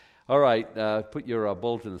All right, put your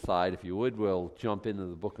bulletin aside, if you would. We'll jump into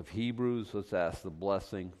the book of Hebrews. Let's ask the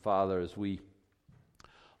blessing. Father, as we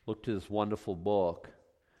look to this wonderful book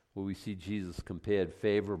where we see Jesus compared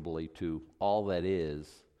favorably to all that is,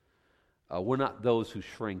 we're not those who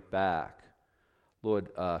shrink back. Lord,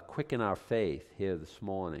 quicken our faith here this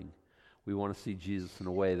morning. We want to see Jesus in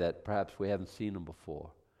a way that perhaps we haven't seen him before,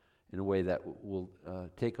 in a way that will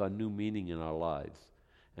take on new meaning in our lives.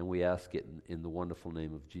 And we ask it in the wonderful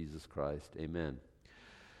name of Jesus Christ. Amen.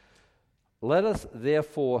 Let us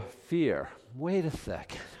therefore fear. Wait a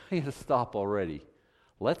second. I got to stop already.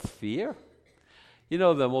 Let's fear? You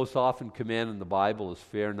know, the most often command in the Bible is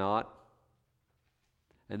fear not.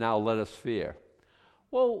 And now let us fear.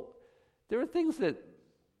 Well, there are things that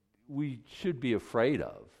we should be afraid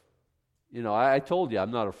of. You know, I told you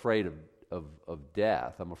I'm not afraid of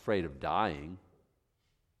death. I'm afraid of dying.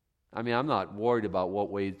 I mean, I'm not worried about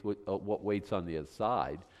what waits on the other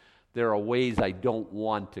side. There are ways I don't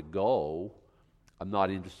want to go. I'm not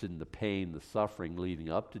interested in the pain, the suffering leading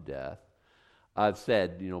up to death. I've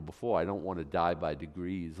said, before, I don't want to die by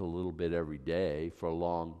degrees, a little bit every day for a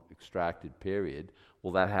long, extracted period.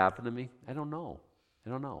 Will that happen to me? I don't know.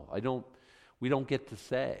 We don't get to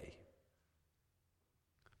say.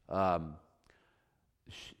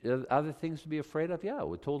 Other things to be afraid of? Yeah,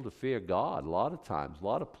 we're told to fear God a lot of times, a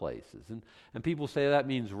lot of places. And people say that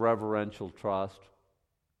means reverential trust.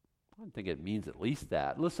 I don't think it means at least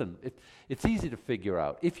that. Listen, it's easy to figure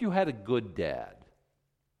out. If you had a good dad,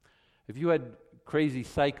 if you had crazy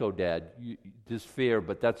psycho dad, there's fear,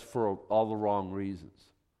 but that's for all the wrong reasons.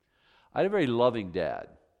 I had a very loving dad.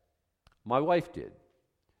 My wife did.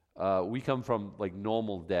 We come from like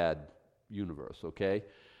normal dad universe, okay?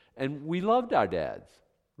 And we loved our dads,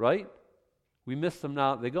 right? We miss them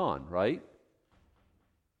now, they're gone, right?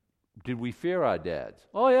 Did we fear our dads?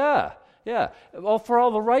 Oh, yeah. Well, for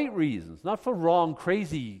all the right reasons, not for wrong,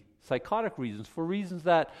 crazy, psychotic reasons, for reasons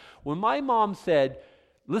that when my mom said,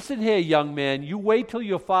 listen here, young man, you wait till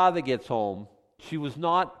your father gets home, she was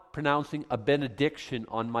not pronouncing a benediction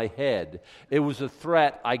on my head. It was a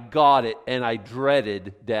threat. I got it, and I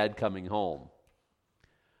dreaded Dad coming home.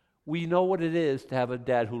 We know what it is to have a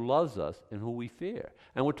dad who loves us and who we fear.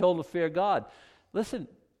 And we're told to fear God. Listen,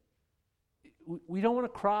 we don't want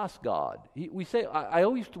to cross God. We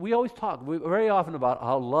always talk very often about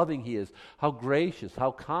how loving he is, how gracious,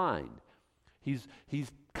 how kind. He's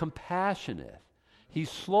compassionate.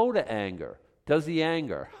 He's slow to anger. Does he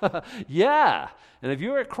anger? Yeah. And if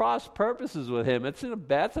you're at cross purposes with him,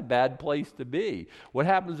 that's a bad place to be. What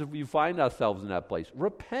happens if we find ourselves in that place?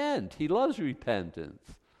 Repent. He loves repentance.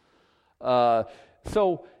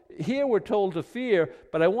 So here we're told to fear,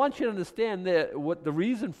 but I want you to understand what the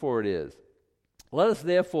reason for it is. Let us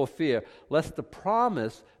therefore fear, lest the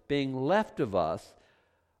promise being left of us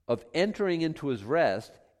of entering into his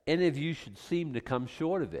rest, any of you should seem to come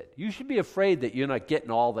short of it. You should be afraid that you're not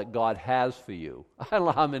getting all that God has for you. I don't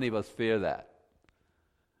know how many of us fear that.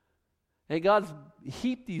 And God's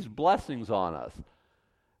heaped these blessings on us.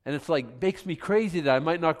 And it's like, makes me crazy that I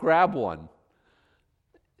might not grab one.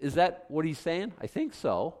 Is that what he's saying? I think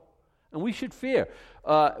so. And we should fear.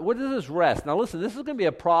 What is this rest? Now listen, this is going to be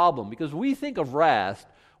a problem because we think of rest,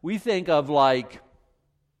 we think of like,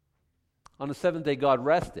 on the seventh day God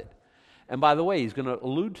rested. And by the way, he's going to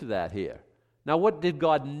allude to that here. Now what did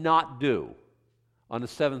God not do on the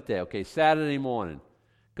seventh day? Okay, Saturday morning,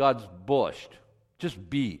 God's bushed, just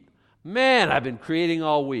beat. Man, I've been creating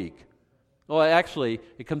all week. Well, actually,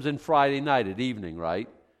 it comes in Friday night at evening, right?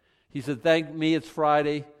 He said, thank me, it's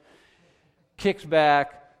Friday. Kicks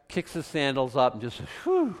back, kicks his sandals up, and just,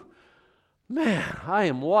 whew, man, I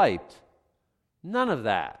am wiped. None of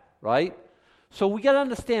that, right? So we got to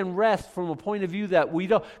understand rest from a point of view that we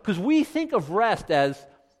don't, because we think of rest as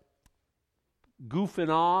goofing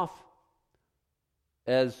off,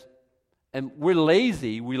 and we're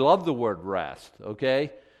lazy. We love the word rest,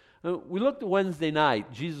 okay? We looked at Wednesday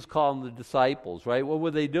night, Jesus calling the disciples, right? What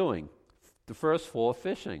were they doing? The first four,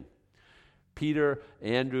 fishing. Peter,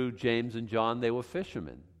 Andrew, James, and John, they were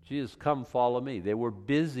fishermen. Jesus, come follow me. They were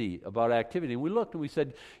busy about activity. And we looked and we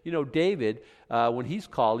said, David, when he's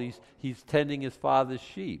called, he's tending his father's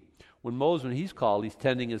sheep. When Moses, when he's called, he's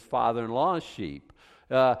tending his father-in-law's sheep.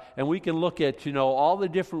 And we can look at, all the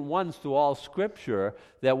different ones through all Scripture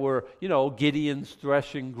that were, Gideon's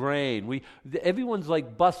threshing grain. Everyone's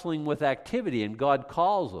like bustling with activity, and God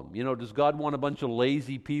calls them. Does God want a bunch of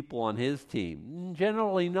lazy people on his team?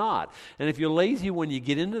 Generally not. And if you're lazy when you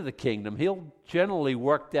get into the kingdom, he'll generally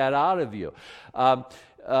work that out of you.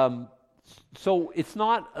 So it's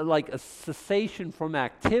not like a cessation from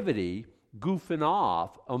activity, goofing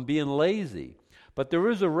off, on being lazy. But there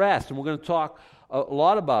is a rest, and we're going to talk a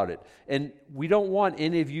lot about it. And we don't want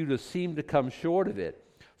any of you to seem to come short of it.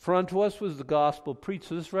 For unto us was the gospel preached.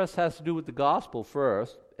 So this rest has to do with the gospel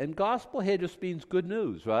first. And gospel here just means good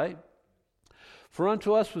news, right? For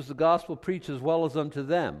unto us was the gospel preached as well as unto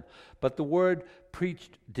them. But the word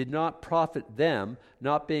preached did not profit them,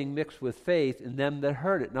 not being mixed with faith in them that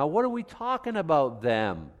heard it. Now, what are we talking about,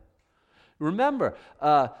 them? Remember,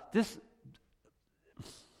 there's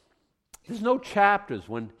no chapters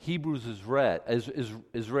when Hebrews is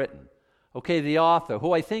written. Okay, the author,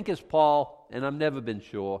 who I think is Paul, and I've never been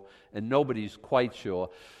sure, and nobody's quite sure,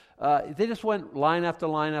 they just went line after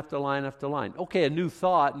line after line after line. Okay, a new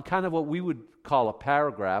thought, and kind of what we would call a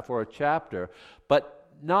paragraph or a chapter, but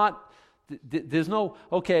not... There's no,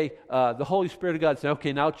 the Holy Spirit of God said,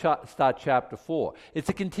 okay, now start chapter 4. It's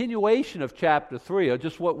a continuation of chapter 3, or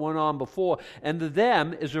just what went on before. And the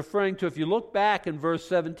them is referring to, if you look back in verse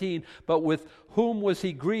 17, but with whom was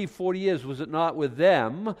he grieved 40 years? Was it not with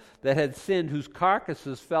them that had sinned, whose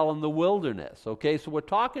carcasses fell in the wilderness? Okay, so we're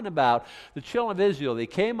talking about the children of Israel. They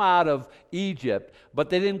came out of Egypt, but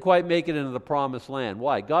they didn't quite make it into the promised land.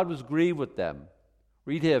 Why? God was grieved with them.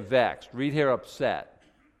 Read here vexed. Read here upset.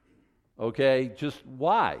 Okay, just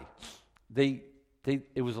why?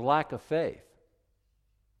 It was a lack of faith.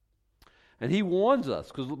 And he warns us,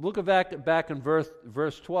 because look back in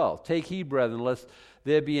verse 12. Take heed, brethren, lest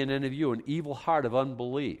there be in any of you an evil heart of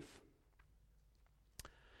unbelief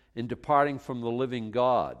in departing from the living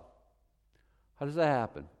God. How does that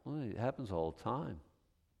happen? Well, it happens all the time.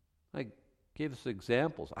 I gave us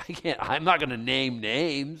examples. I'm not going to name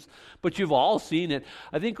names, but you've all seen it.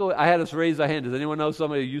 I think I had us raise our hand. Does anyone know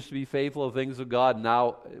somebody who used to be faithful of things of God?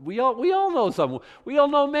 Now we all know someone. We all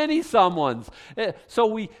know many someones. So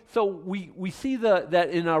we see that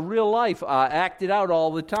in our real life acted out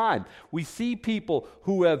all the time. We see people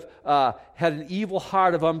who have had an evil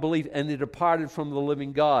heart of unbelief and they departed from the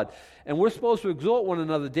living God. And we're supposed to exhort one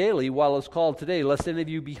another daily while it's called today, lest any of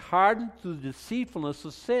you be hardened through the deceitfulness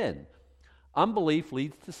of sin. Unbelief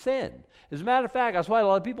leads to sin. As a matter of fact, that's why a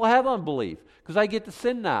lot of people have unbelief, because I get to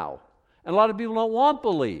sin now. And a lot of people don't want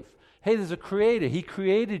belief. Hey, there's a creator. He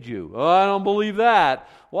created you. Oh, I don't believe that.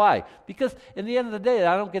 Why? Because in the end of the day,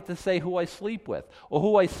 I don't get to say who I sleep with, or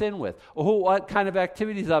who I sin with, or what kind of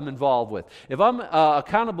activities I'm involved with. If I'm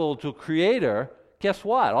accountable to a creator, guess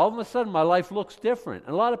what? All of a sudden, my life looks different.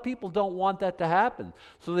 And a lot of people don't want that to happen.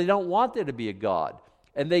 So they don't want there to be a God.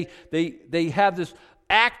 And they have this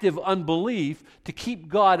active unbelief to keep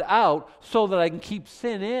God out so that I can keep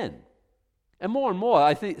sin in. And more,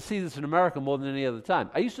 I see this in America more than any other time.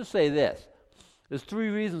 I used to say this. There's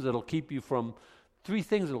three things that'll keep you from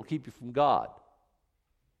God.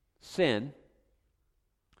 Sin,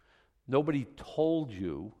 nobody told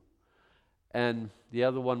you, and the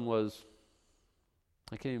other one was,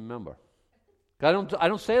 I can't even remember. I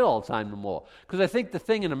don't say it all the time no more, because I think the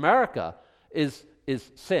thing in America is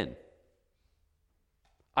sin.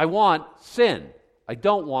 I want sin. I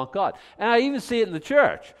don't want God. And I even see it in the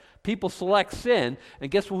church. People select sin, and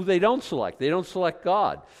guess who they don't select? They don't select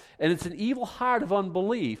God. And it's an evil heart of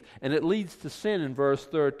unbelief, and it leads to sin in verse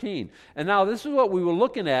 13. And now this is what we were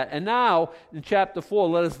looking at, and now in chapter 4,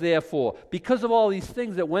 let us therefore, because of all these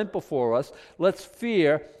things that went before us, let's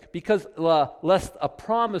fear, because lest a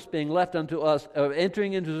promise being left unto us of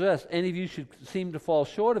entering into rest, any of you should seem to fall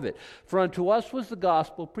short of it. For unto us was the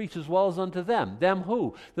gospel preached as well as unto them. Them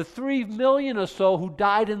who? The 3 million or so who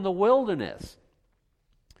died in the wilderness.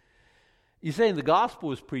 You're saying the gospel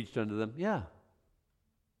was preached unto them? Yeah.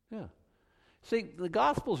 See, the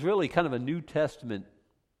gospel is really kind of a New Testament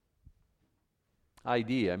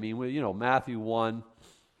idea. I mean, Matthew 1,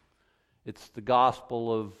 it's the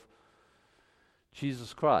gospel of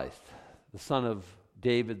Jesus Christ, the son of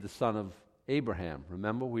David, the son of Abraham.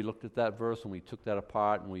 Remember, we looked at that verse and we took that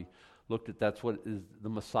apart and we looked at that's what is the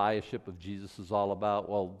messiahship of Jesus is all about.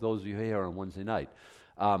 Well, those of you here on Wednesday night.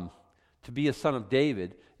 To be a son of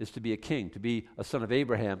David is to be a king. To be a son of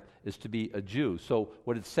Abraham is to be a Jew. So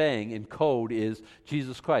what it's saying in code is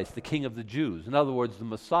Jesus Christ, the King of the Jews. In other words, the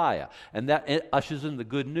Messiah. And that ushers in the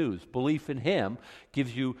good news. Belief in him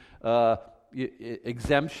gives you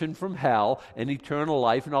exemption from hell and eternal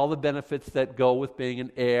life and all the benefits that go with being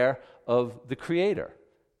an heir of the Creator,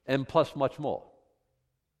 and plus much more.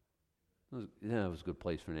 It was a good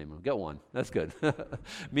place for a name. Get one. That's good.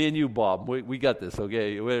 Me and you, Bob, we got this,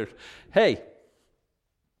 okay? Hey,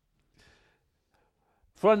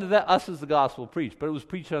 for unto us is the gospel preached, but it was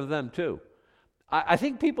preached unto them too. I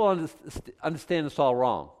think people understand this all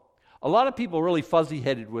wrong. A lot of people are really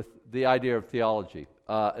fuzzy-headed with the idea of theology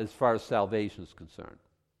as far as salvation is concerned.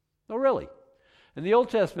 No, really. In the Old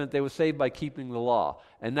Testament, they were saved by keeping the law.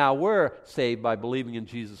 And now we're saved by believing in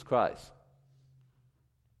Jesus Christ.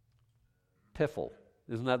 Piffle.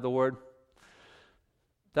 Isn't that the word?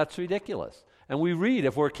 That's ridiculous. And we read,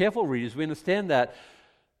 if we're careful readers, we understand that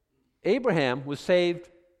Abraham was saved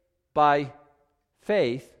by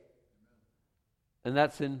faith, and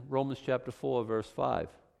that's in Romans chapter 4, verse 5,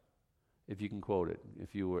 if you can quote it,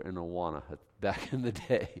 if you were in Awana back in the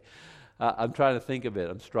day. I'm trying to think of it.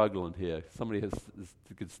 I'm struggling here. Somebody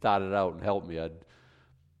could start it out and help me.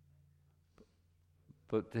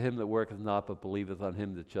 But to him that worketh not, but believeth on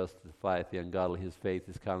him that justifieth the ungodly, his faith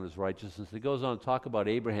is counted as righteousness. It goes on to talk about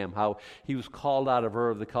Abraham, how he was called out of Ur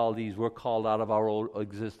of the Chaldees. We're called out of our old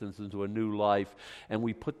existence into a new life, and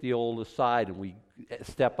we put the old aside, and we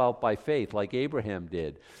step out by faith like Abraham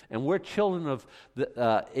did. And we're children of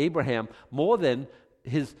Abraham more than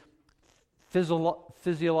his his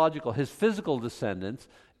physical descendants.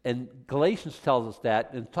 And Galatians tells us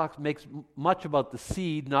that, and makes much about the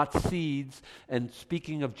seed, not seeds, and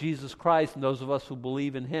speaking of Jesus Christ and those of us who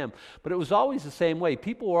believe in him. But it was always the same way.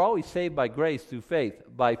 People were always saved by grace through faith,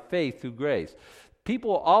 by faith through grace.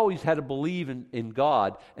 People always had to believe in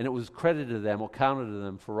God, and it was credited to them or counted to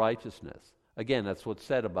them for righteousness. Again, that's what's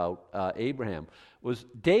said about Abraham. Was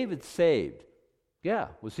David saved? Yeah.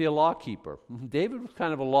 Was he a law keeper? David was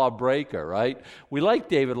kind of a law breaker, right? We like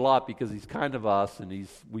David a lot because he's kind of us, and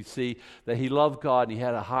we see that he loved God, and he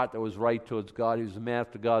had a heart that was right towards God. He was a man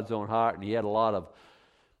after God's own heart, and he had a lot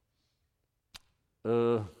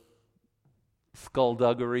of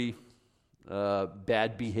skullduggery,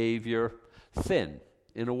 bad behavior, sin.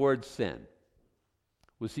 In a word, sin.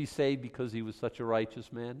 Was he saved because he was such a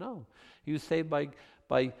righteous man? No. He was saved by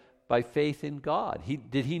faith in God.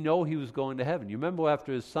 Did he know he was going to heaven? You remember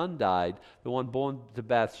after his son died, the one born to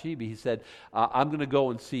Bathsheba, he said, I'm going to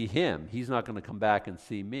go and see him. He's not going to come back and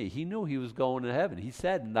see me. He knew he was going to heaven. He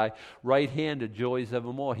said, "In thy right hand are joys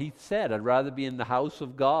evermore." He said, "I'd rather be in the house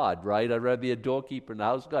of God," right? "I'd rather be a doorkeeper in the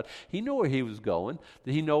house of God." He knew where he was going.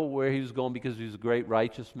 Did he know where he was going because he was a great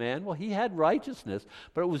righteous man? Well, he had righteousness,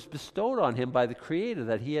 but it was bestowed on him by the Creator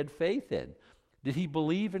that he had faith in. Did he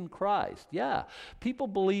believe in Christ? Yeah. People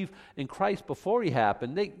believe in Christ before he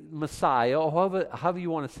happened. Messiah, or however you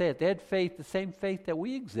want to say it, they had faith, the same faith that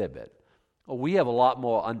we exhibit. Well, we have a lot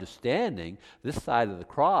more understanding this side of the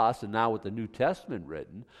cross and now with the New Testament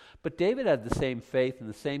written. But David had the same faith in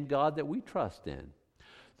the same God that we trust in.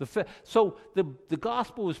 So the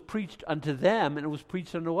gospel was preached unto them, and it was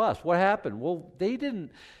preached unto us. What happened? Well, it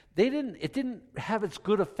didn't have its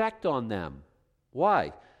good effect on them.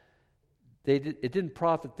 Why? It didn't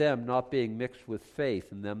profit them, not being mixed with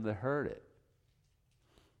faith in them that heard it.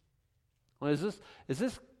 Well, is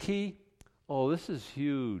this key? Oh, this is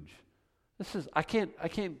huge. I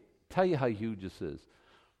can't tell you how huge this is.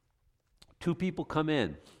 Two people come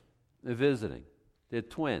in, they're visiting. They're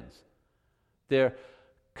twins. They're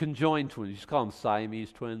conjoined twins. You just call them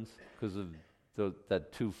Siamese twins because of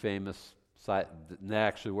that two famous. They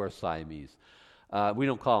actually were Siamese. We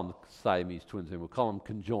don't call them Siamese twins anymore. We call them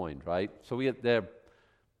conjoined, right? So they're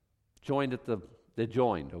joined they're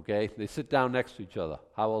joined, okay? They sit down next to each other.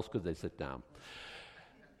 How else could they sit down?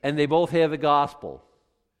 And they both hear the gospel.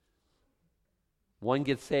 One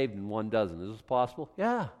gets saved and one doesn't. Is this possible?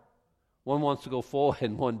 Yeah. One wants to go forward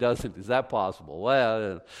and one doesn't. Is that possible?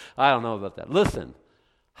 Well, I don't know about that. Listen,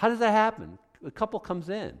 how does that happen? A couple comes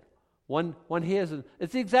in. One hears it.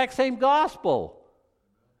 It's the exact same gospel.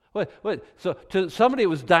 So to somebody it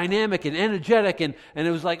was dynamic and energetic and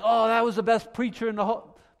it was like, oh, that was the best preacher in the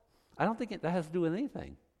whole. I don't think that has to do with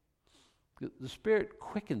anything. The Spirit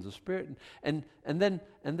quickens the Spirit, and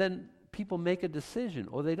then people make a decision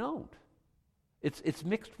or they don't. It's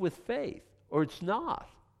mixed with faith or it's not.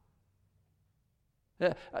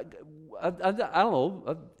 I don't know.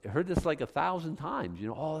 I've heard this like 1,000 times.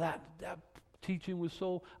 Oh, that teaching was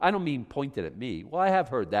so. I don't mean pointed at me. Well, I have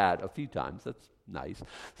heard that a few times. That's nice.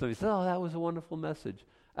 Somebody said, "Oh, that was a wonderful message."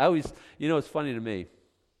 I always, it's funny to me.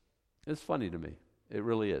 It's funny to me. It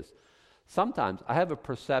really is. Sometimes I have a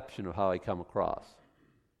perception of how I come across.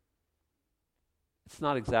 It's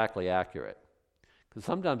not exactly accurate. Because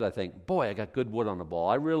sometimes I think, boy, I got good wood on the ball.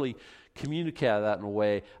 I really communicate that in a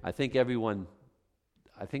way. I think can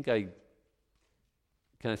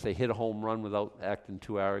I say hit a home run without acting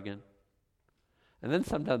too arrogant? And then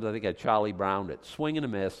sometimes I think I Charlie Browned it. Swing and a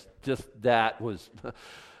miss. Just that was,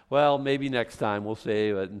 well, maybe next time we'll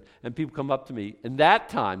save it. And people come up to me and that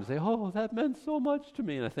time say, "Oh, that meant so much to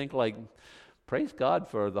me." And I think praise God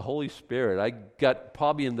for the Holy Spirit. I got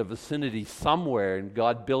probably in the vicinity somewhere and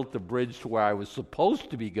God built the bridge to where I was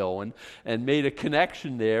supposed to be going and made a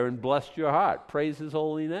connection there and blessed your heart. Praise His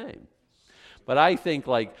holy name. But I think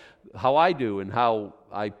like how I do and how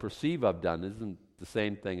I perceive I've done isn't the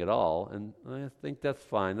same thing at all. And I think that's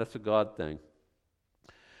fine. That's a God thing.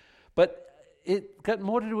 But it got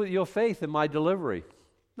more to do with your faith in my delivery.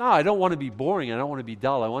 No, I don't want to be boring. I don't want to be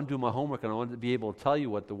dull. I want to do my homework, and I want to be able to tell you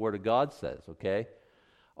what the Word of God says, okay?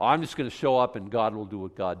 Or I'm just going to show up and God will do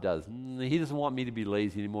what God does. He doesn't want me to be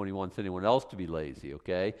lazy anymore than He wants anyone else to be lazy,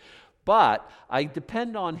 okay? But I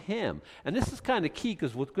depend on Him. And this is kind of key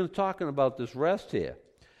because we're going to talking about this rest here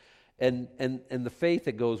and the faith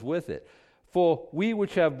that goes with it. For we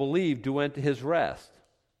which have believed do enter His rest.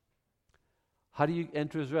 How do you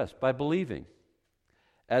enter His rest? By believing.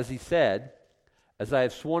 As He said, as I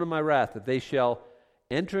have sworn in my wrath that they shall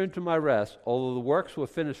enter into my rest, although the works were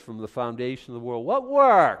finished from the foundation of the world. What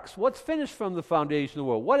works? What's finished from the foundation of the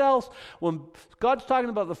world? What else? When God's talking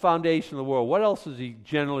about the foundation of the world, what else is He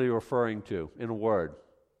generally referring to in a word?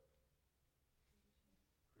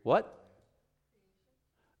 What?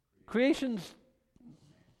 Creation's...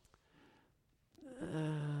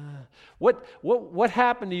 What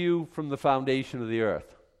happened to you from the foundation of the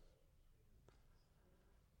earth?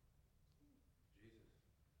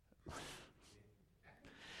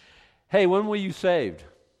 Hey, when were you saved?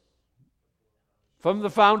 From the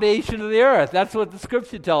foundation of the earth. That's what the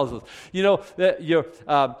Scripture tells us. You know, that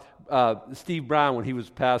Steve Brown, when he was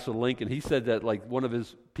pastor of Lincoln, he said that like one of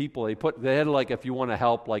his people, they had like, if you want to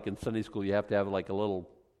help, like in Sunday school, you have to have like a little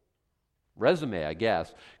resume, I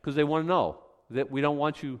guess, because they want to know that we don't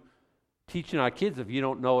want you teaching our kids if you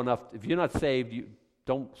don't know enough. If you're not saved, you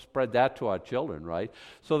don't spread that to our children, right?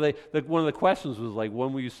 So one of the questions was like,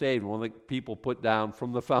 when were you saved? And one of the people put down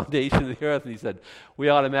from the foundation of the earth, and he said, we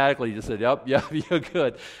automatically just said, yep, you're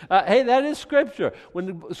good. Hey, that is Scripture.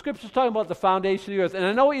 When the Scripture's talking about the foundation of the earth, and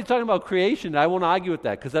I know what you're talking about creation, I won't argue with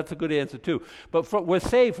that, because that's a good answer too. But we're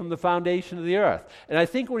saved from the foundation of the earth. And I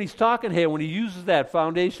think when he's talking here, when he uses that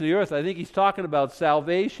foundation of the earth, I think he's talking about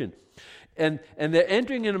salvation. And they're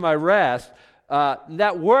entering into my rest.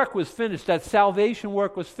 That work was finished, that salvation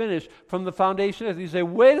work was finished from the foundation of the earth. You say,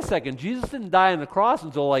 wait a second, Jesus didn't die on the cross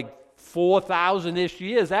until like 4,000-ish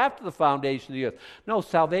years after the foundation of the earth. No,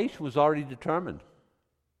 salvation was already determined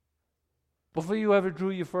before you ever drew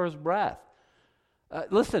your first breath.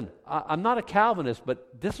 Listen, I'm not a Calvinist,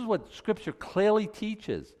 but this is what Scripture clearly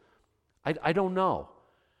teaches. I don't know.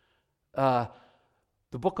 The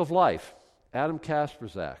Book of Life, Adam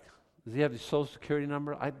Kasperzak. Does he have his Social Security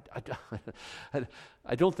number? I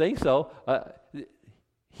don't think so.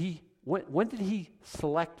 When did he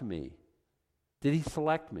select me? Did he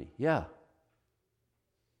select me? Yeah.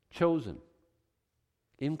 Chosen.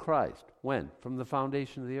 In Christ. When? From the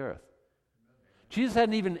foundation of the earth. Jesus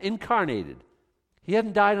hadn't even incarnated. He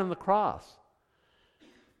hadn't died on the cross.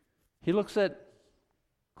 He looks at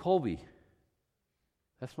Colby.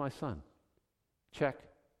 That's my son. Check.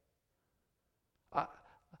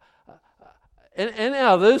 And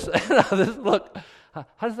others, look, how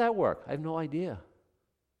does that work? I have no idea.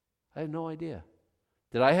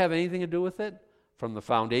 Did I have anything to do with it? From the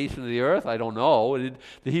foundation of the earth? I don't know. Did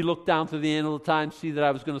he look down through the end of the time, see that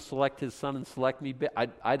I was going to select his son and select me?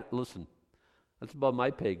 Listen, that's above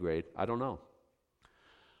my pay grade. I don't know.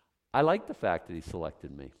 I like the fact that he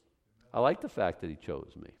selected me. I like the fact that he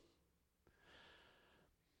chose me.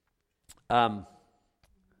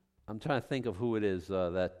 I'm trying to think of who it is,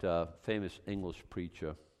 that famous English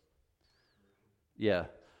preacher. Yeah.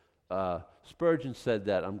 Spurgeon said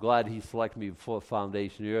that, I'm glad he selected me before the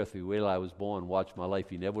foundation of the earth. If he waited till I was born and watched my life,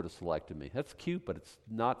 he never would have selected me. That's cute, but it's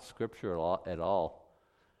not Scripture at all.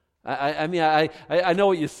 I mean, I know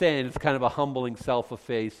what you're saying. It's kind of a humbling,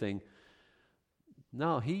 self-effacing.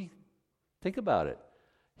 No, think about it.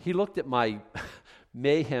 He looked at my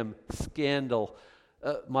mayhem, scandal,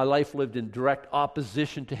 my life lived in direct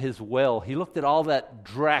opposition to his will. He looked at all that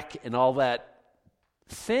dreck and all that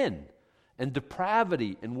sin and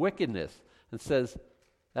depravity and wickedness and says,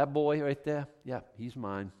 that boy right there, yeah, he's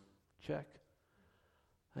mine. Check.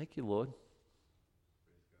 Thank you, Lord.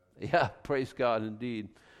 Yeah, praise God indeed.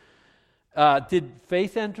 Did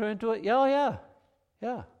faith enter into it? Yeah.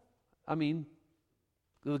 I mean,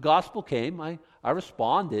 the gospel came. I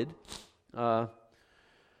responded.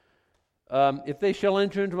 If they shall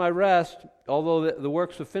enter into my rest, although the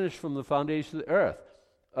works are finished from the foundation of the earth.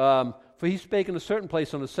 For he spake in a certain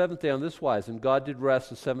place on the seventh day on this wise, and God did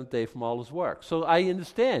rest the seventh day from all his work. So I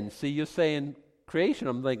understand. See, you're saying creation.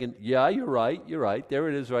 I'm thinking, yeah, you're right. There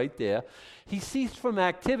it is right there. He ceased from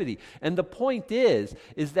activity. And the point is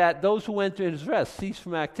that those who enter his rest cease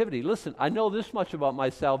from activity. Listen, I know this much about my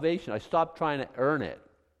salvation. I stopped trying to earn it.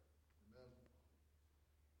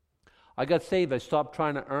 I got saved. I stopped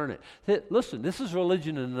trying to earn it. Listen, this is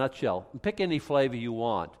religion in a nutshell. Pick any flavor you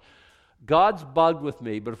want. God's bugged with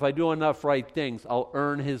me, but if I do enough right things, I'll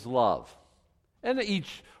earn his love. And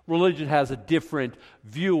each religion has a different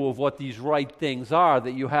view of what these right things are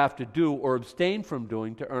that you have to do or abstain from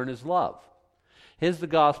doing to earn his love. Here's the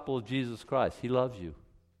gospel of Jesus Christ. He loves you.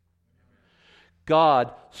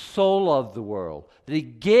 God so loved the world that he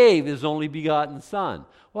gave his only begotten Son.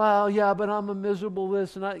 Well, yeah, but I'm a miserable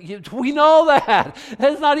this and that. We know that.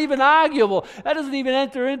 That's not even arguable. That doesn't even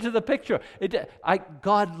enter into the picture.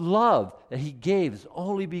 God loved that he gave his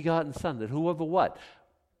only begotten Son, that whoever what?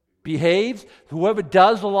 Behaves, whoever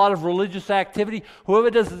does a lot of religious activity, whoever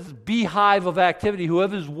does this beehive of activity,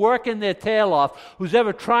 whoever's working their tail off, who's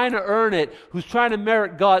ever trying to earn it, who's trying to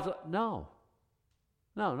merit God's... No,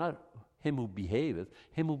 not him who behaveth,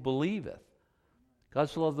 him who believeth. God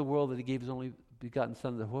so loved the world that he gave his only begotten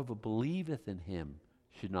Son, that whoever believeth in him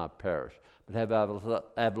should not perish, but have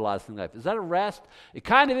everlasting life. Is that a rest? It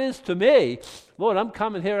kind of is to me. Lord, I'm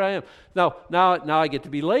coming, here I am. Now I get to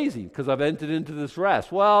be lazy because I've entered into this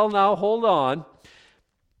rest. Well, now hold on.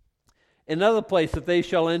 Another place that they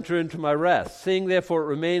shall enter into my rest. Seeing therefore it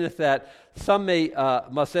remaineth that some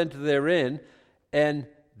must enter therein, and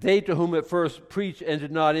they to whom it first preached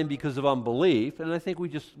entered not in because of unbelief. And I think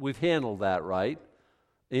we've handled that right.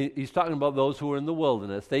 He's talking about those who were in the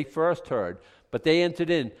wilderness. They first heard, but they entered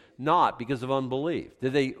in not because of unbelief.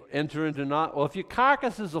 Did they enter into not? Well, if your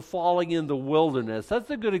carcasses are falling in the wilderness, that's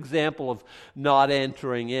a good example of not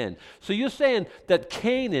entering in. So you're saying that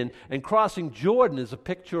Canaan and crossing Jordan is a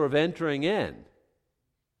picture of entering in.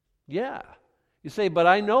 Yeah. You say, but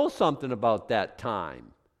I know something about that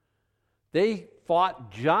time. They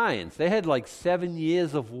fought giants. They had like 7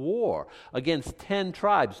 years of war against 10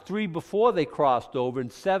 tribes, 3 before they crossed over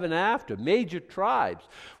and 7 after. Major tribes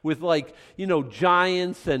with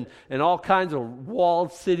giants and all kinds of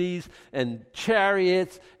walled cities and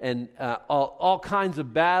chariots and all kinds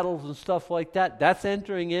of battles and stuff like that. That's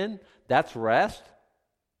entering in. That's rest.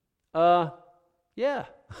 Yeah.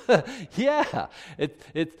 Yeah.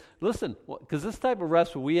 Listen, because this type of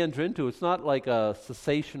rest where we enter into, it's not like a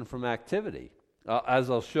cessation from activity. As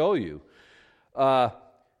I'll show you. They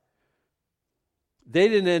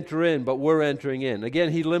didn't enter in, but we're entering in. Again,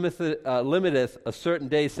 he limiteth a certain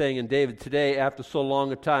day, saying in David, today, after so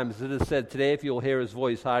long a time, as it is said, today if you'll hear his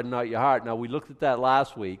voice, harden not your heart. Now, we looked at that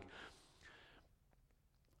last week.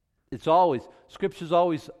 Scripture's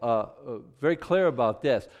always very clear about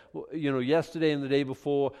this. Yesterday and the day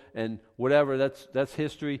before and whatever, that's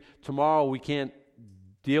history. Tomorrow we can't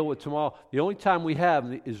deal with tomorrow. The only time we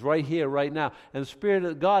have is right here, right now. And the Spirit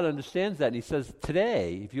of God understands that. And he says,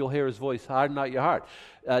 today, if you'll hear his voice, harden not your heart.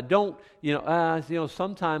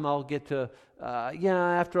 Sometime I'll get to,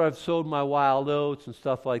 after I've sowed my wild oats and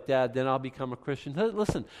stuff like that, then I'll become a Christian.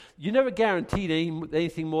 Listen, you never guaranteed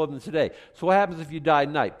anything more than today. So what happens if you die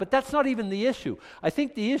tonight? But that's not even the issue. I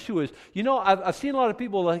think the issue is, I've seen a lot of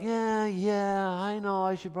people like, I know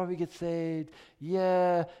I should probably get saved.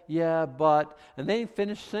 But, and they ain't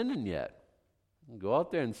finished sinning yet. Go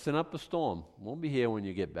out there and sin up a storm. Won't be here when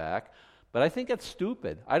you get back. But I think that's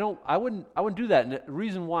stupid. I wouldn't do that. And the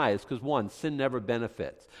reason why is because, one, sin never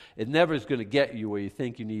benefits. It never is going to get you where you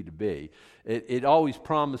think you need to be. It always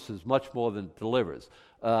promises much more than it delivers.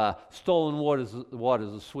 Stolen water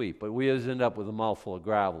is sweet, but we always end up with a mouthful of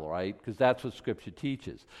gravel, right? Because that's what Scripture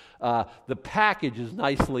teaches. The package is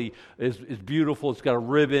is beautiful. It's got a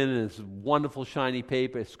ribbon and it's wonderful shiny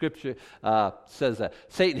paper. Scripture says that.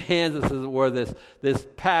 Satan hands us, as it were, this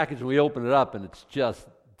package, and we open it up, and it's just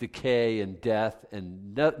decay and death,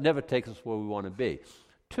 and never takes us where we want to be.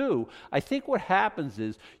 2, I think what happens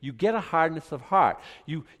is you get a hardness of heart.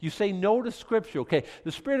 You say no to Scripture. Okay,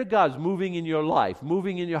 the Spirit of God is moving in your life,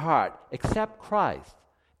 moving in your heart. Accept Christ.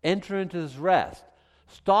 Enter into his rest.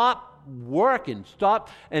 Stop working. Stop.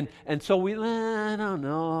 And so I don't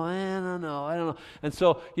know. And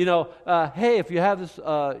so, hey, if you have this,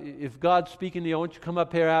 if God's speaking to you, why don't you come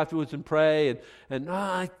up here afterwards and pray? And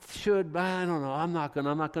I should, but I don't know. I'm not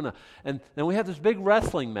gonna. And then we have this big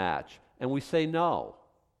wrestling match, and we say no.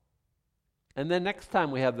 And then next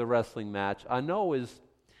time we have the wrestling match, I know is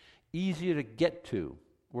easier to get to.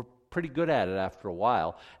 We're pretty good at it after a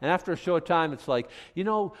while. And after a short time, it's like,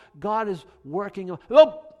 God is working on...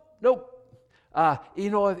 Nope.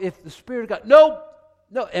 If the Spirit of God... Nope.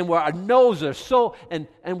 No. And our nose are so... And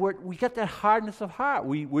we got that hardness of heart.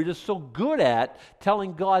 We're just so good at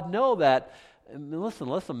telling God no that... Listen,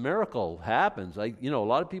 unless a miracle happens, a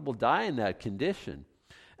lot of people die in that condition.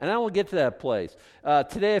 And I will get to that place.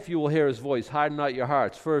 Today, if you will hear his voice, harden not your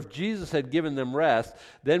hearts. For if Jesus had given them rest,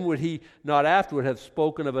 then would he not afterward have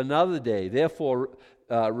spoken of another day. Therefore,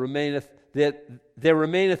 there remaineth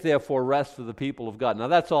therefore rest for the people of God. Now,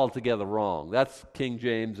 that's altogether wrong. That's King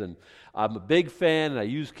James, and I'm a big fan, and I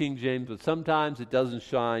use King James, but sometimes it doesn't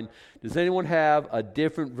shine. Does anyone have a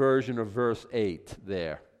different version of verse 8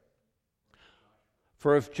 there?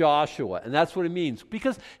 For if Joshua, and that's what it means.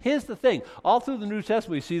 Because here's the thing, all through the New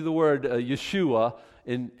Testament we see the word Yeshua,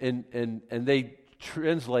 and they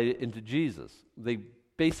translate it into Jesus. They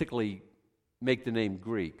basically make the name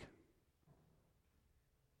Greek.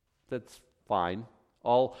 That's fine.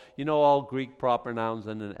 All Greek proper nouns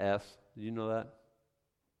end in S. Did you know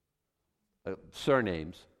that?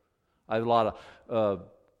 Surnames. I have a lot of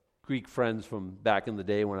Greek friends from back in the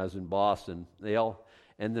day when I was in Boston. They all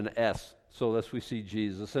end in S. So thus we see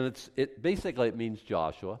Jesus, and it basically means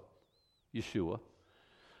Joshua, Yeshua.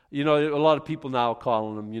 A lot of people now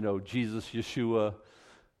calling him, Jesus, Yeshua.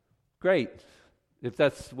 Great, if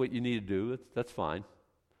that's what you need to do, that's fine.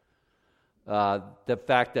 The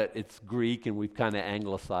fact that it's Greek and we've kind of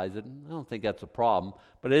anglicized it, I don't think that's a problem,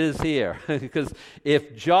 but it is here because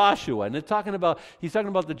if Joshua, and he's talking about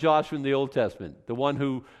the Joshua in the Old Testament, the one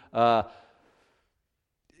who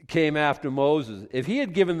came after Moses. If he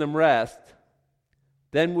had given them rest,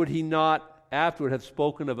 then would he not afterward have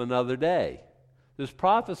spoken of another day? There's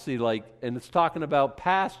prophecy and it's talking about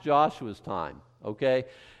past Joshua's time, okay?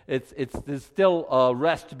 There's still a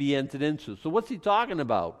rest to be entered into. So what's he talking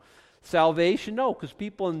about? Salvation? No, because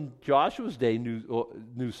people in Joshua's day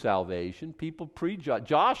knew salvation. People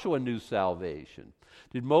Joshua knew salvation.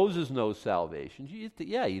 Did Moses know salvation?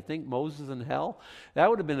 You think Moses in hell? That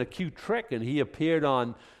would have been a cute trick, and he appeared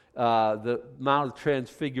on the Mount of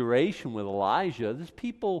Transfiguration with Elijah. There's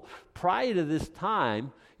people prior to this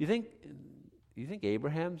time. You think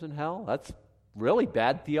Abraham's in hell? That's really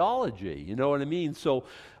bad theology. You know what I mean? So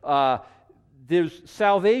there's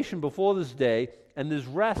salvation before this day, and there's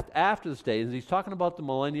rest after this day. Is he talking about the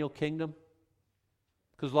millennial kingdom?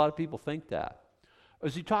 Because a lot of people think that. Or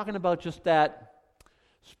is he talking about just that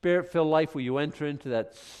Spirit-filled life where you enter into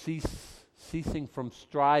that ceasing from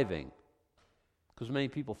striving? Because many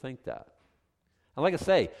people think that. And like I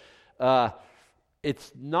say,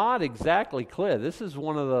 it's not exactly clear. This is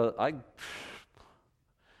one of the...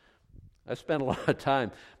 I spend a lot of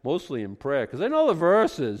time mostly in prayer because I know the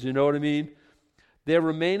verses, you know what I mean? There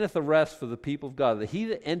remaineth a rest for the people of God. That he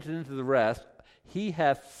that entered into the rest, he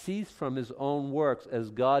hath ceased from his own works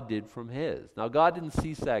as God did from his. Now, God didn't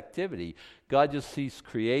cease activity. God just ceased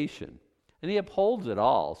creation. And he upholds it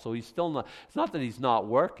all. So he's still not, it's not that he's not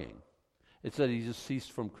working. It's that he just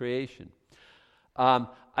ceased from creation.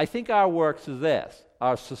 I think our works is this,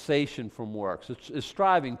 our cessation from works. It's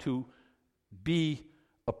striving to be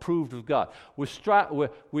approved of God.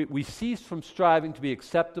 We cease from striving to be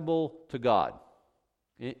acceptable to God.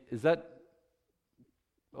 Is that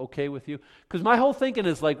okay with you? Because my whole thinking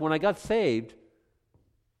is like when I got saved,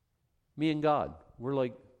 me and God, we're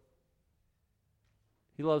like,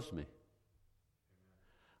 he loves me.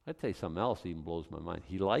 I'd tell you something else even blows my mind.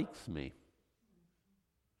 He likes me.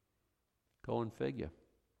 Go and figure.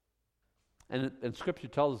 And Scripture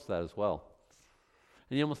tells us that as well.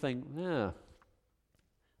 And you almost think,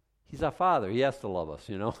 he's our Father. He has to love us,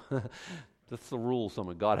 That's the rule.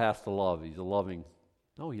 God has to love. He's a loving...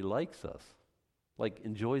 No, he likes us.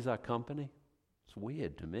 Enjoys our company. It's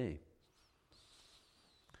weird to me.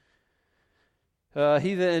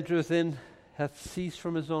 He that entereth in hath ceased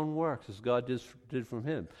from his own works, as God did from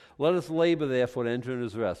him. Let us labor, therefore, to enter in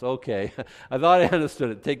his rest. Okay, I thought I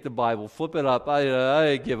understood it. Take the Bible, flip it up.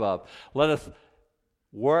 I give up. Let us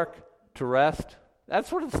work to rest.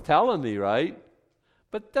 That's what it's telling me, right?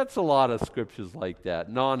 But that's a lot of scriptures like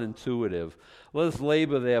that, non-intuitive. Let us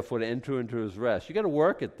labor, therefore, to enter into his rest. You got to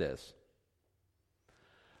work at this.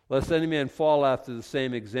 Lest any man fall after the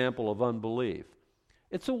same example of unbelief.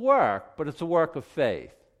 It's a work, but it's a work of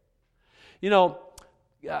faith.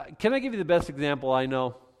 Can I give you the best example I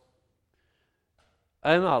know?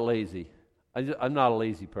 I'm not lazy. I'm not a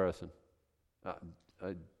lazy person.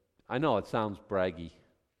 I know it sounds braggy.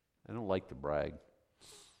 I don't like to brag.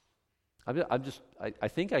 I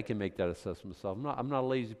think I can make that assessment myself. I'm not a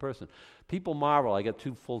lazy person. People marvel. I got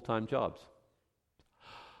 2 full-time jobs.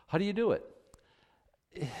 How do you do it?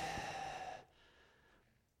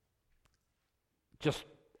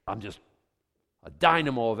 I'm just a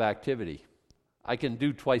dynamo of activity. I can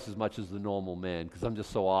do twice as much as the normal man because I'm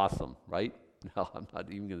just so awesome, right? No, I'm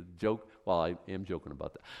not even going to joke. Well, I am joking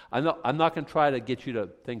about that. I'm not going to try to get you to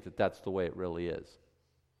think that that's the way it really is.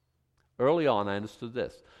 Early on, I understood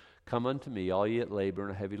this. Come unto me, all ye that labor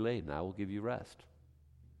and are heavy laden, I will give you rest.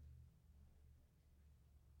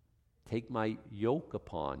 Take my yoke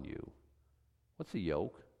upon you. What's a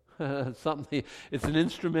yoke? Something. It's an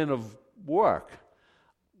instrument of work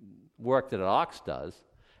that an ox does,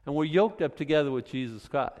 and we're yoked up together with Jesus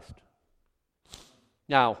Christ.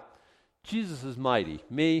 Now, Jesus is mighty.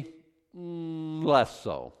 Me, less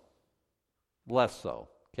so. Less so.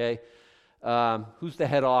 Okay. Who's the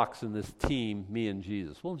head ox in this team? Me and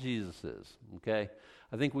Jesus. Well, Jesus is. Okay.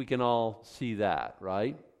 I think we can all see that,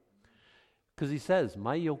 right? Because he says,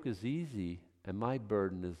 my yoke is easy and my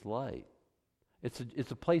burden is light.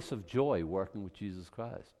 It's a place of joy working with Jesus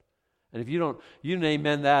Christ. And if you didn't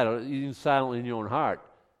amen that, or you didn't silently in your own heart,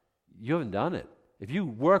 you haven't done it. If you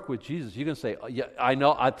work with Jesus, you can say, oh, yeah, I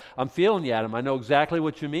know, I'm feeling you, Adam. I know exactly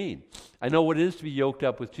what you mean. I know what it is to be yoked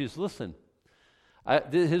up with Jesus. Listen,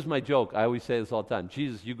 here's my joke. I always say this all the time.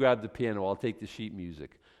 Jesus, you grab the piano, I'll take the sheet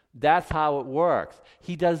music. That's how it works.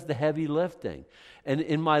 He does the heavy lifting. And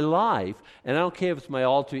in my life, and I don't care if it's my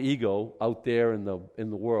alter ego out there in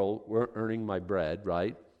the world, earning my bread,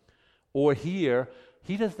 right? Or here,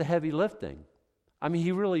 he does the heavy lifting. I mean,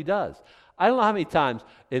 he really does. I don't know how many times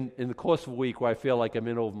in the course of a week where I feel like I'm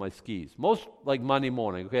in over my skis. Most like Monday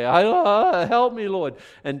morning, okay, help me, Lord.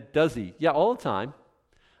 And does he? Yeah, all the time.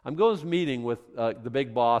 I'm going to this meeting with the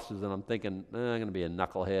big bosses, and I'm thinking, I'm going to be a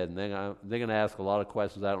knucklehead, and they're going to ask a lot of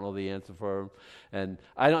questions I don't know the answer for them. And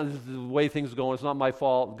this is the way things are going. It's not my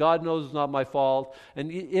fault. God knows it's not my fault.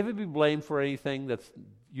 And you ever be blamed for anything that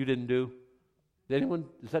you didn't do? Anyone?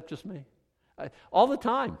 Is that just me? All the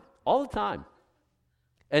time. All the time.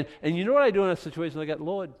 And you know what I do in a situation like that?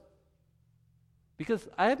 Lord, because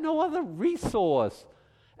I have no other resource.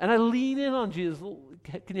 And I lean in on Jesus.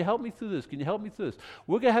 Can you help me through this? Can you help me through this?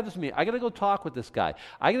 We're going to have this meeting. I got to go talk with this guy.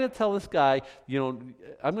 I got to tell this guy, I'm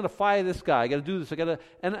going to fire this guy. I got to do this.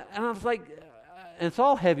 And I was like, and it's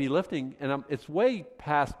all heavy lifting, and it's way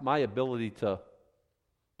past my ability to.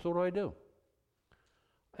 So what do?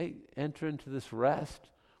 I enter into this rest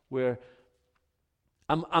where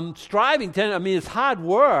I'm striving to. I mean, it's hard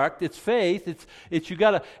work. It's faith. It's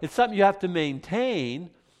something you have to maintain,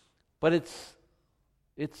 but it's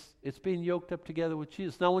being yoked up together with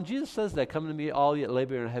Jesus. Now, when Jesus says that, come to me, all ye that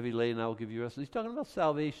labor and heavy laden, I will give you rest, is he talking about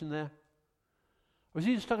salvation there? Or is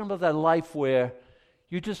he just talking about that life where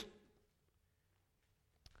you're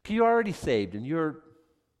already saved and you're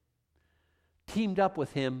teamed up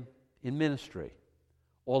with him in ministry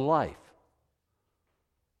or life?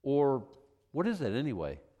 Or what is it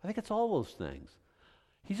anyway? I think it's all those things.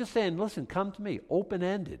 He's just saying, listen, come to me,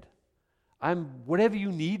 open-ended. I'm whatever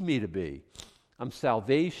you need me to be. I'm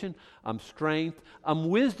salvation, I'm strength, I'm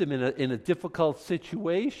wisdom in a difficult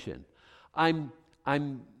situation. I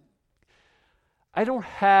don't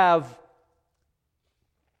have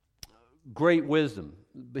great wisdom,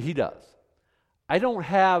 but he does. I don't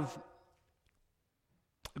have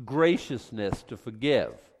graciousness to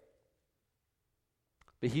forgive,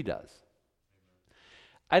 but he does.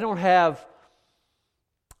 I don't have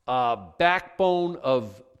a backbone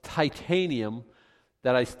of titanium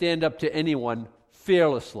that I stand up to anyone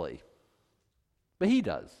fearlessly. But he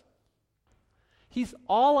does. He's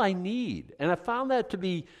all I need. And I found that to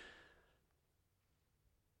be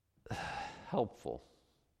helpful.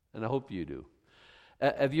 And I hope you do.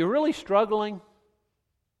 If you're really struggling,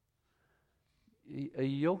 are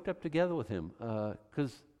you yoked up together with him?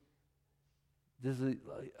 Because there's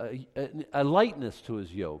a lightness to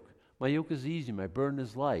his yoke. My yoke is easy, my burden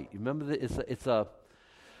is light. You remember that it's a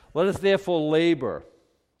let us therefore labor,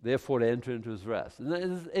 therefore to enter into his rest.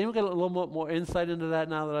 And anyone got a little more insight into that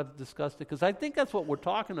now that I've discussed it? Because I think that's what we're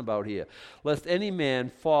talking about here. Lest any man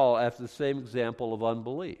fall after the same example of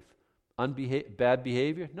unbelief. Bad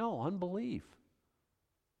behavior? No, unbelief.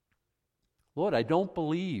 Lord, I don't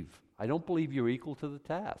believe. I don't believe you're equal to the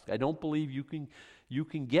task. I don't believe you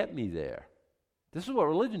can get me there. This is what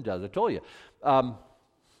religion does. I told you. I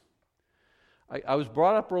was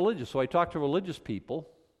brought up religious, so I talk to religious people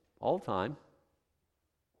all the time.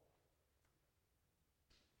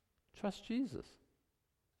 Trust Jesus.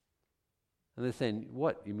 And they're saying,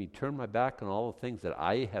 what? You mean turn my back on all the things that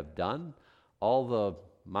I have done? All the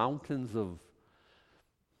mountains of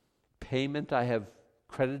payment I have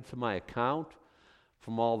credited to my account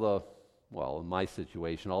from all the, well, in my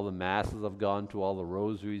situation, all the masses I've gone to, all the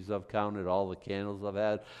rosaries I've counted, all the candles I've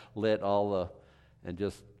had lit, and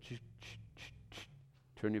just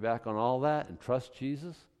turn your back on all that and trust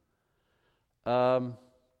Jesus?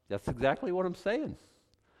 That's exactly what I'm saying.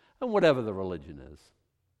 And whatever the religion is.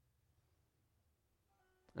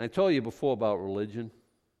 And I told you before about religion.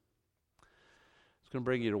 It's going to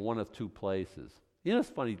bring you to one of two places. You know, it's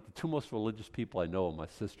funny, the two most religious people I know are my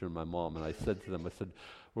sister and my mom, and I said to them, I said,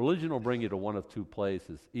 religion will bring you to one of two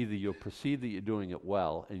places. Either you'll perceive that you're doing it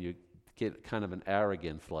well, and you get kind of an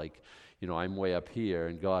arrogance, like, you know, I'm way up here,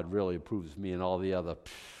 and God really approves me, and all the other,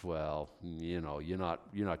 well, you know, you're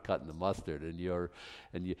not cutting the mustard,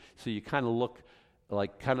 so you kind of look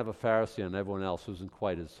like kind of a Pharisee on everyone else who isn't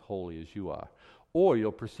quite as holy as you are. Or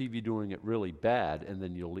you'll perceive you doing it really bad, and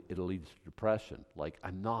then it'll lead to depression. Like,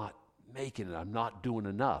 I'm not making it. I'm not doing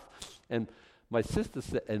enough. And my sister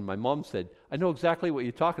said, and my mom said, I know exactly what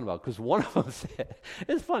you're talking about, because one of them said,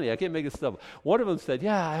 it's funny, I can't make it stuff. One of them said,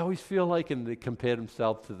 yeah, I always feel like, and they compared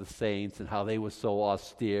himself to the saints and how they were so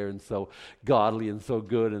austere and so godly and so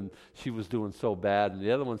good, and she was doing so bad. And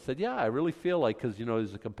the other one said, yeah, I really feel like, because, you know,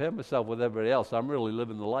 as I compare myself with everybody else, I'm really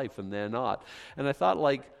living the life, and they're not. And I thought,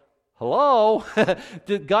 like, hello?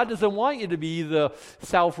 God doesn't want you to be either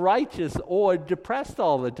self-righteous or depressed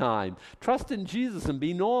all the time. Trust in Jesus and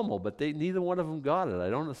be normal, but neither one of them got it. I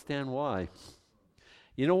don't understand why.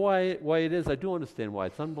 You know why it is? I do understand why.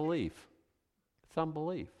 It's unbelief. It's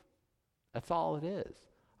unbelief. That's all it is.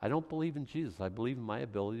 I don't believe in Jesus. I believe in my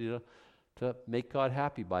ability to make God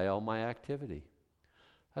happy by all my activity.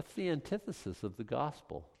 That's the antithesis of the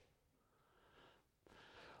gospel.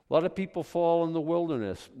 A lot of people fall in the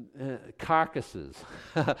wilderness, carcasses.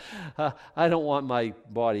 I don't want my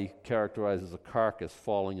body characterized as a carcass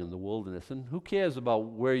falling in the wilderness. And who cares about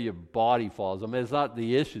where your body falls? I mean, it's not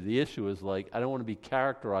the issue. The issue is like, I don't want to be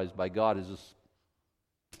characterized by God as just...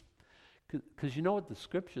 Because you know what the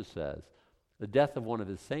Scripture says? The death of one of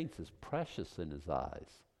his saints is precious in his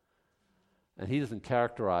eyes. And he doesn't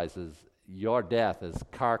characterize your death as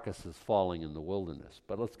carcasses falling in the wilderness.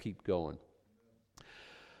 But let's keep going.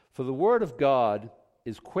 For the word of God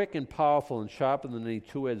is quick and powerful and sharper than any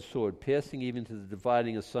two-edged sword, piercing even to the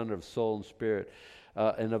dividing asunder of soul and spirit,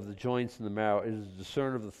 and of the joints and the marrow. It is a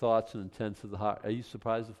discerner of the thoughts and intents of the heart. Are you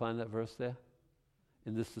surprised to find that verse there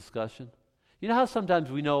in this discussion? You know how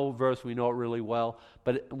sometimes we know a verse, we know it really well,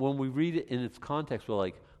 but when we read it in its context, we're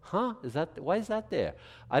like, huh? Why is that there?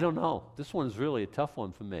 I don't know. This one is really a tough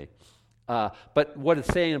one for me. But what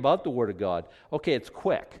it's saying about the word of God, okay, it's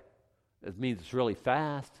quick. It means it's really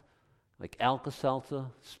fast, like Alka-Seltzer,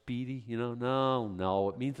 speedy, you know. No,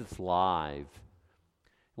 it means it's live.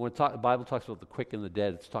 When the Bible talks about the quick and the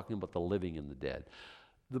dead, it's talking about the living and the dead.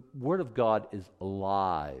 The Word of God is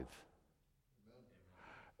alive.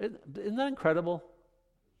 Isn't that incredible?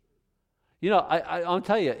 You know, I'll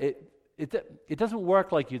tell you, it doesn't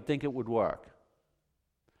work like you'd think it would work.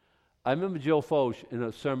 I remember Joe Focht, in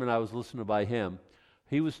a sermon I was listening to by him,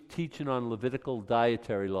 he was teaching on Levitical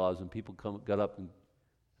dietary laws, and people got up at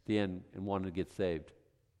the end and wanted to get saved.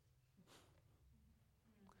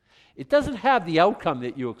 It doesn't have the outcome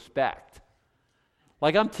that you expect.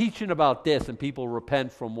 Like, I'm teaching about this, and people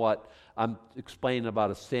repent from what I'm explaining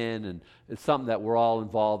about a sin, and it's something that we're all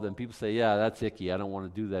involved in. People say, yeah, that's icky. I don't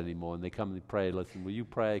want to do that anymore. And they come and pray. Listen, will you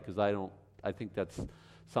pray? Because I think that's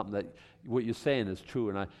something that what you're saying is true.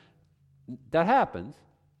 And that happens.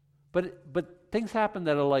 But things happen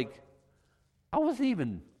that are like, I wasn't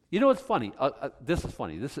even, you know what's funny? This is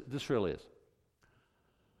funny. This really is.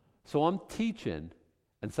 So I'm teaching,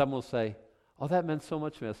 and someone will say, oh, that meant so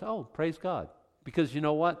much to me. I say, oh, praise God. Because you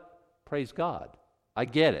know what? Praise God. I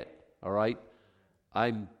get it, all right?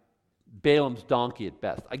 I'm Balaam's donkey at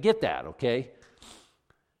best. I get that, okay?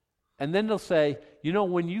 And then they'll say, you know,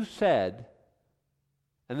 when you said,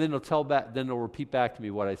 and then they'll repeat back to me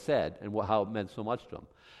what I said and how it meant so much to them.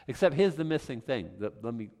 Except here's the missing thing,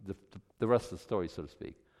 the rest of the story, so to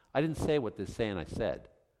speak. I didn't say what they're saying I said.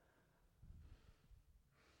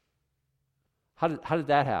 How did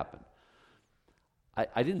that happen?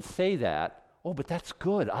 I didn't say that. Oh, but that's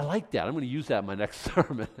good. I like that. I'm going to use that in my next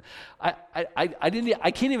sermon.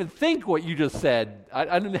 I can't even think what you just said.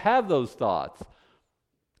 I didn't have those thoughts.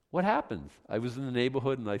 What happens? I was in the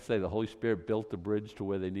neighborhood, and I say the Holy Spirit built the bridge to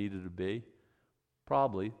where they needed to be.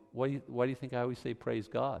 Probably. Why do you think I always say praise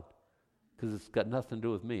God? Because it's got nothing to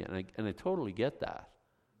do with me, and I totally get that.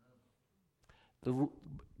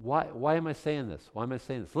 Why am I saying this? Why am I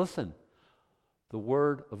saying this? Listen, the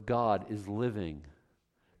Word of God is living.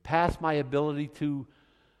 Past my ability to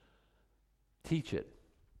teach it.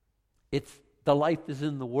 The life is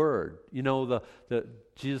in the Word. You know,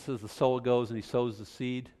 Jesus says the sower goes and he sows the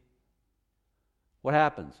seed. What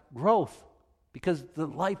happens? Growth. Because the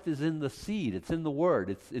life is in the seed. It's in the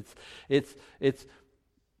Word. It's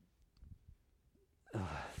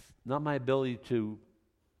not my ability to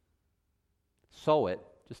sow it.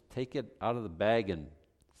 Just take it out of the bag and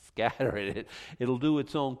scatter it. It'll do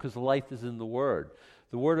its own because life is in the Word.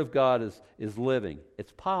 The Word of God is living.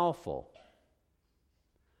 It's powerful.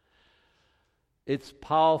 It's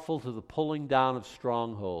powerful to the pulling down of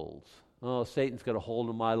strongholds. Oh, Satan's got a hold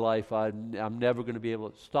of my life. I'm never going to be able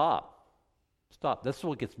to. Stop. Stop. That's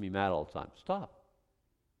what gets me mad all the time. Stop.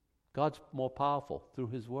 God's more powerful through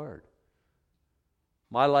His Word.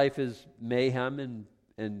 My life is mayhem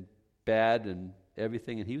and bad and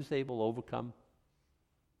everything, and He was able to overcome.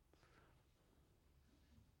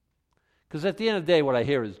 Because at the end of the day, what I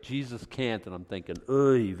hear is Jesus can't, and I'm thinking,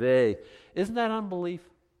 oy vey. Isn't that unbelief?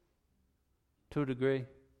 To a degree,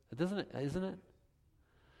 isn't it?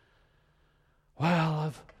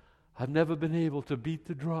 Well, I've never been able to beat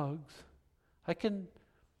the drugs. I can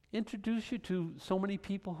introduce you to so many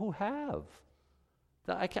people who have.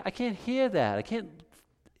 I can't hear that. I can't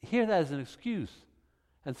hear that as an excuse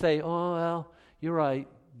and say, oh, well, you're right.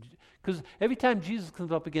 Because every time Jesus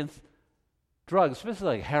comes up against drugs,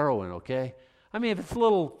 especially like heroin, okay? I mean, if it's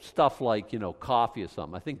little stuff like, coffee or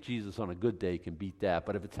something, I think Jesus on a good day can beat that.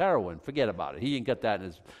 But if it's heroin, forget about it. He ain't got that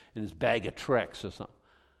in his bag of tricks or something.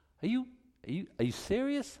 Are you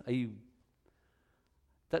serious? It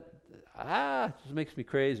just makes me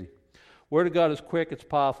crazy. Word of God is quick, it's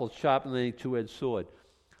powerful, it's sharper than any two-edged sword.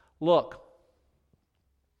 Look,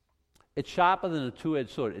 it's sharper than a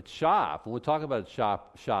two-edged sword. It's sharp. When we talk about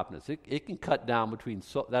sharpness, it can cut down between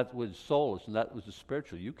that which is soulless and that which is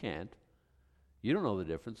spiritual. You can't. You don't know the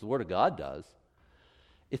difference. The Word of God does.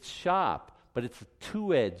 It's sharp, but it's a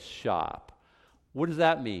two-edged sharp. What does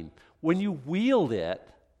that mean? When you wield it,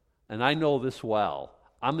 and I know this well,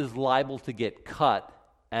 I'm as liable to get cut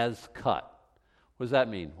as cut. What does that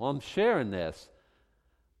mean? Well, I'm sharing this,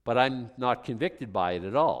 but I'm not convicted by it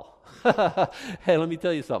at all. Hey, let me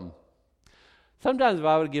tell you something. Sometimes if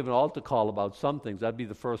I were to give an altar call about some things, I'd be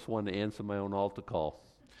the first one to answer my own altar call.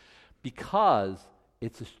 Because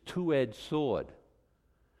it's a two-edged sword.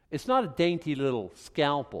 It's not a dainty little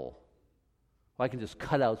scalpel. I can just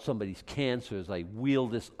cut out somebody's cancer as I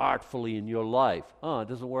wield this artfully in your life. It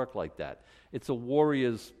doesn't work like that. It's a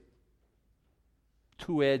warrior's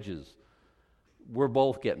two edges. We're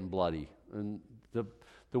both getting bloody. And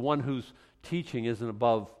the one who's teaching isn't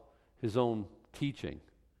above his own teaching.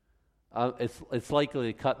 It's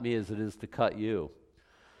likely to cut me as it is to cut you.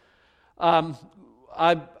 We're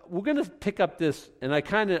going to pick up this, and I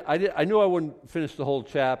knew I wouldn't finish the whole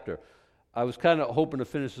chapter. I was kind of hoping to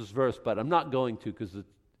finish this verse, but I'm not going to because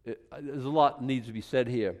there's a lot that needs to be said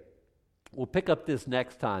here. We'll pick up this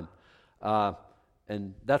next time,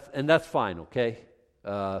 and that's fine, okay?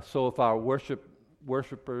 So if our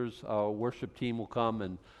worshipers, our worship team will come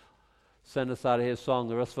and send us out of here a song,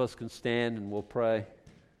 the rest of us can stand and we'll pray.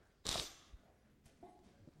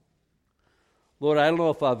 Lord, I don't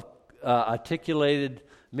know if I've articulated,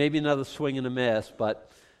 maybe another swing and a miss,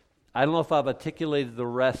 but I don't know if I've articulated the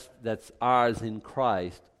rest that's ours in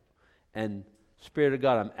Christ. And Spirit of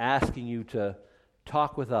God, I'm asking you to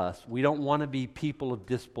talk with us. We don't want to be people of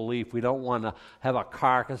disbelief. We don't want to have our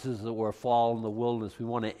carcasses that were fall in the wilderness. We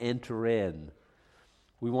want to enter in.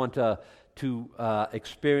 We want to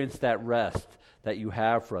experience that rest that you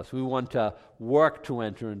have for us. We want to work to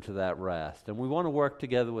enter into that rest. And we want to work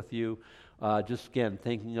together with you. Just again,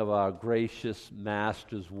 thinking of our gracious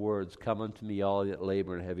Master's words, come unto me all that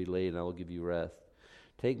labor and heavy laden, I will give you rest.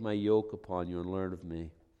 Take my yoke upon you and learn of me.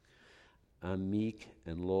 I'm meek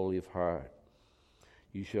and lowly of heart.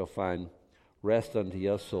 You shall find rest unto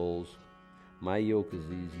your souls. My yoke is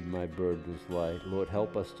easy, my burden is light. Lord,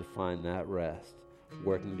 help us to find that rest,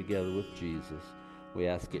 working together with Jesus. We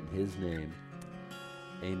ask it in His name.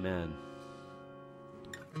 Amen.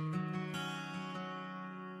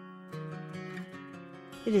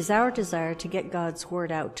 It is our desire to get God's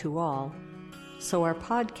Word out to all, so our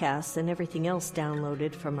podcasts and everything else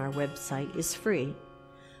downloaded from our website is free.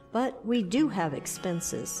 But we do have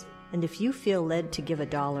expenses, and if you feel led to give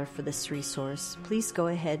 $1 for this resource, please go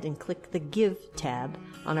ahead and click the Give tab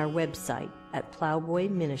on our website at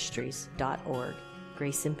plowboyministries.org.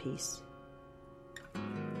 Grace and peace.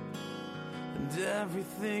 And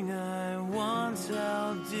everything I once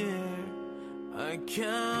held dear, I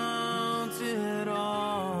count it all